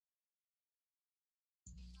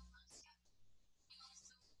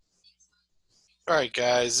Alright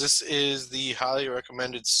guys, this is the highly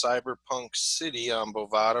recommended Cyberpunk City on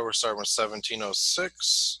Bovada. We're starting with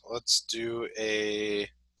 1706. Let's do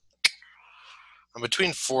I'm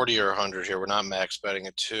between 40 or 100 here. We're not max betting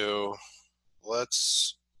at 2.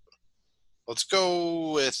 Let's let's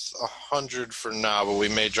go with 100 for now, but we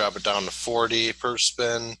may drop it down to 40 per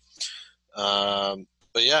spin. But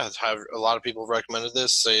yeah, a lot of people have recommended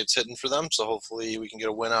this, say it's hitting for them, so hopefully we can get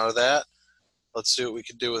a win out of that. Let's see what we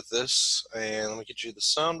can do with this, and let me get you the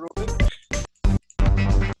sound real quick.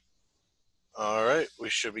 All right, we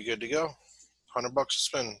should be good to go. $100 a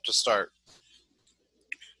spin to start.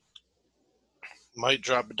 Might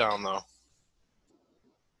drop it down though.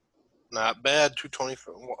 Not bad.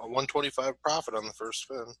 125 profit on the first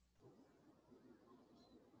spin.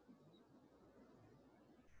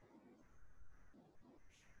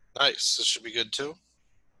 Nice. This should be good too.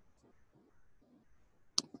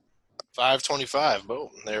 525. Boom.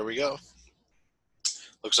 There we go.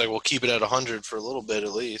 Looks like we'll keep it at 100 for a little bit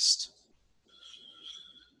at least.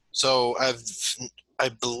 So I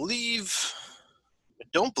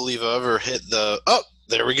don't believe I've ever hit the. Oh,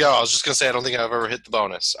 there we go. I was just gonna say I don't think I've ever hit the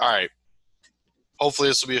bonus. All right. Hopefully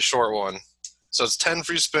this will be a short one. So it's 10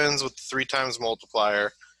 free spins with 3 times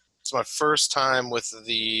multiplier. It's my first time with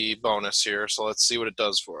the bonus here, so let's see what it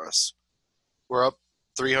does for us. We're up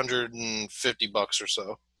 $350 or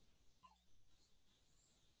so.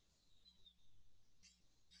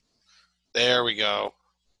 There we go.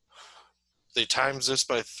 They times this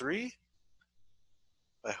by 3?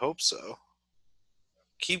 I hope so.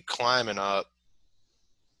 Keep climbing up.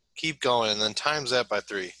 Keep going, and then times that by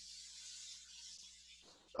 3.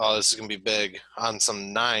 Oh, this is going to be big. On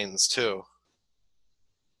some 9s, too.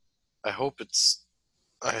 I hope that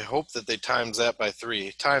they times that by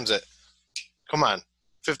 3. Times it. Come on.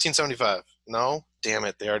 1575. No? Damn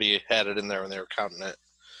it. They already had it in there when they were counting it.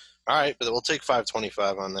 All right, but we'll take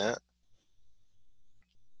 525 on that.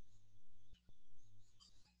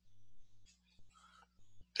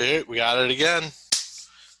 Here, we got it again.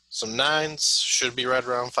 Some 9s. Should be right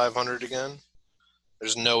around 500 again.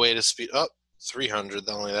 There's no way to speed up. 300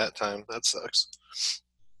 only that time. That sucks.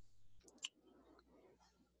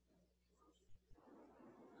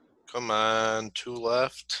 Come on. 2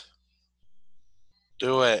 left.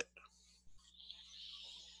 Do it.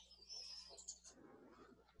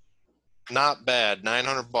 Not bad.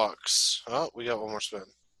 $900. Oh, we got one more spin.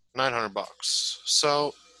 $900.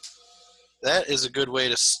 So that is a good way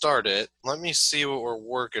to start it. Let me see what we're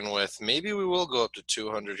working with. Maybe we will go up to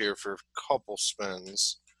 200 here for a couple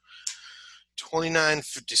spins.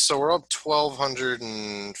 29.50. So we're up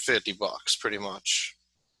 $1,250 pretty much.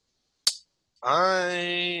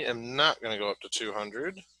 I am not going to go up to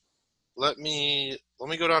 200. Let me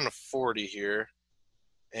go down to 40 here,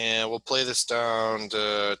 and we'll play this down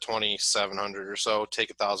to 2,700 or so.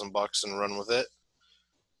 Take $1,000 and run with it.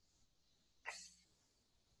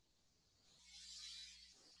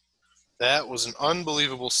 That was an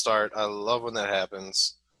unbelievable start. I love when that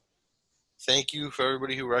happens. Thank you for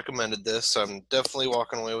everybody who recommended this. I'm definitely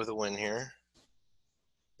walking away with a win here.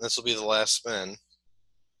 This will be the last spin.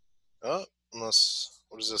 Oh, unless,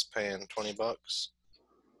 what is this paying? $20?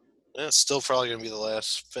 Yeah, it's still probably going to be the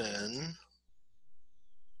last spin.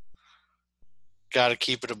 Got to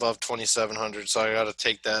keep it above 2,700, so I got to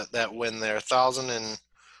take that win there. 1,000 and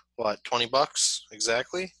what? $20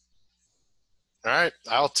 exactly. All right,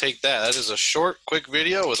 I'll take that. That is a short, quick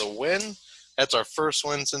video with a win. That's our first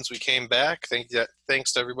win since we came back.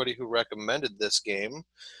 Thanks to everybody who recommended this game.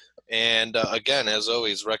 And again, as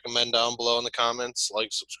always, recommend down below in the comments,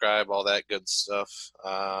 like, subscribe, all that good stuff.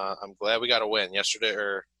 I'm glad we got a win yesterday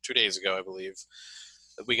or 2 days ago, I believe.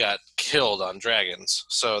 We got killed on dragons.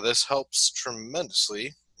 So this helps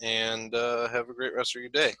tremendously. And have a great rest of your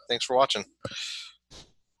day. Thanks for watching.